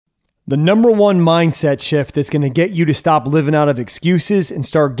The number one mindset shift that's going to get you to stop living out of excuses and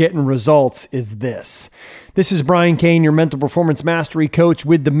start getting results is this. This is Brian Cain, your mental performance mastery coach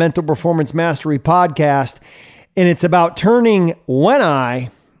with the Mental Performance Mastery Podcast. And it's about turning when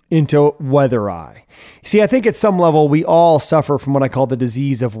I into whether I. See, I think at some level, we all suffer from what I call the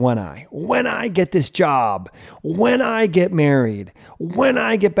disease of when I. When I get this job, when I get married, when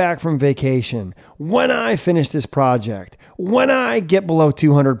I get back from vacation, when I finish this project, when I get below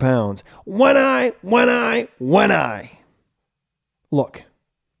 200 pounds, when I. Look,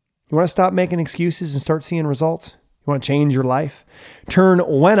 you want to stop making excuses and start seeing results? You want to change your life? Turn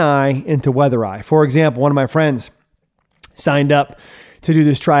when I into whether I. For example, one of my friends signed up to do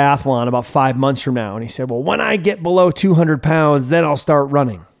this triathlon about 5 months from now. And he said, well, when I get below 200 pounds, then I'll start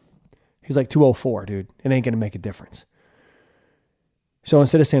running. He's like 204, dude. It ain't going to make a difference. So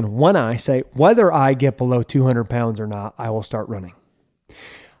instead of saying when I, say whether I get below 200 pounds or not, I will start running.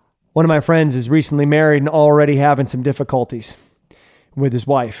 One of my friends is recently married and already having some difficulties with his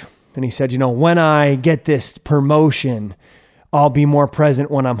wife. And he said, when I get this promotion, I'll be more present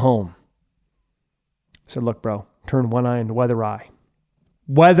when I'm home. I said, look, bro, turn when I into whether I.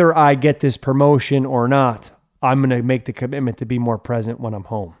 Whether I get this promotion or not, I'm going to make the commitment to be more present when I'm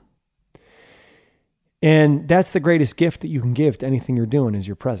home. And that's the greatest gift that you can give to anything you're doing is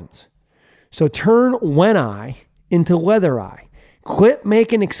your presence. So turn when I into whether I. Quit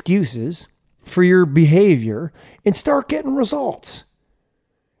making excuses for your behavior and start getting results.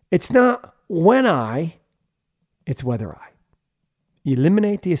 It's not when I, it's whether I.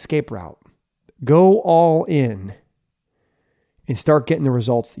 Eliminate the escape route. Go all in. And start getting the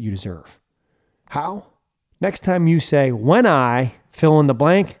results that you deserve. How? Next time you say, when I fill in the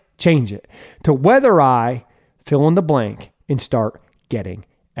blank, change it to whether I fill in the blank and start getting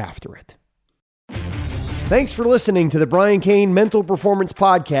after it. Thanks for listening to the Brian Cain Mental Performance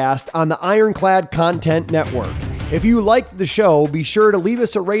Podcast on the Ironclad Content Network. If you liked the show, be sure to leave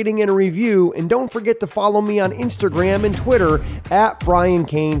us a rating and a review, and don't forget to follow me on Instagram and Twitter at Brian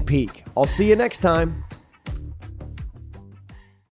Cain Peak. I'll see you next time.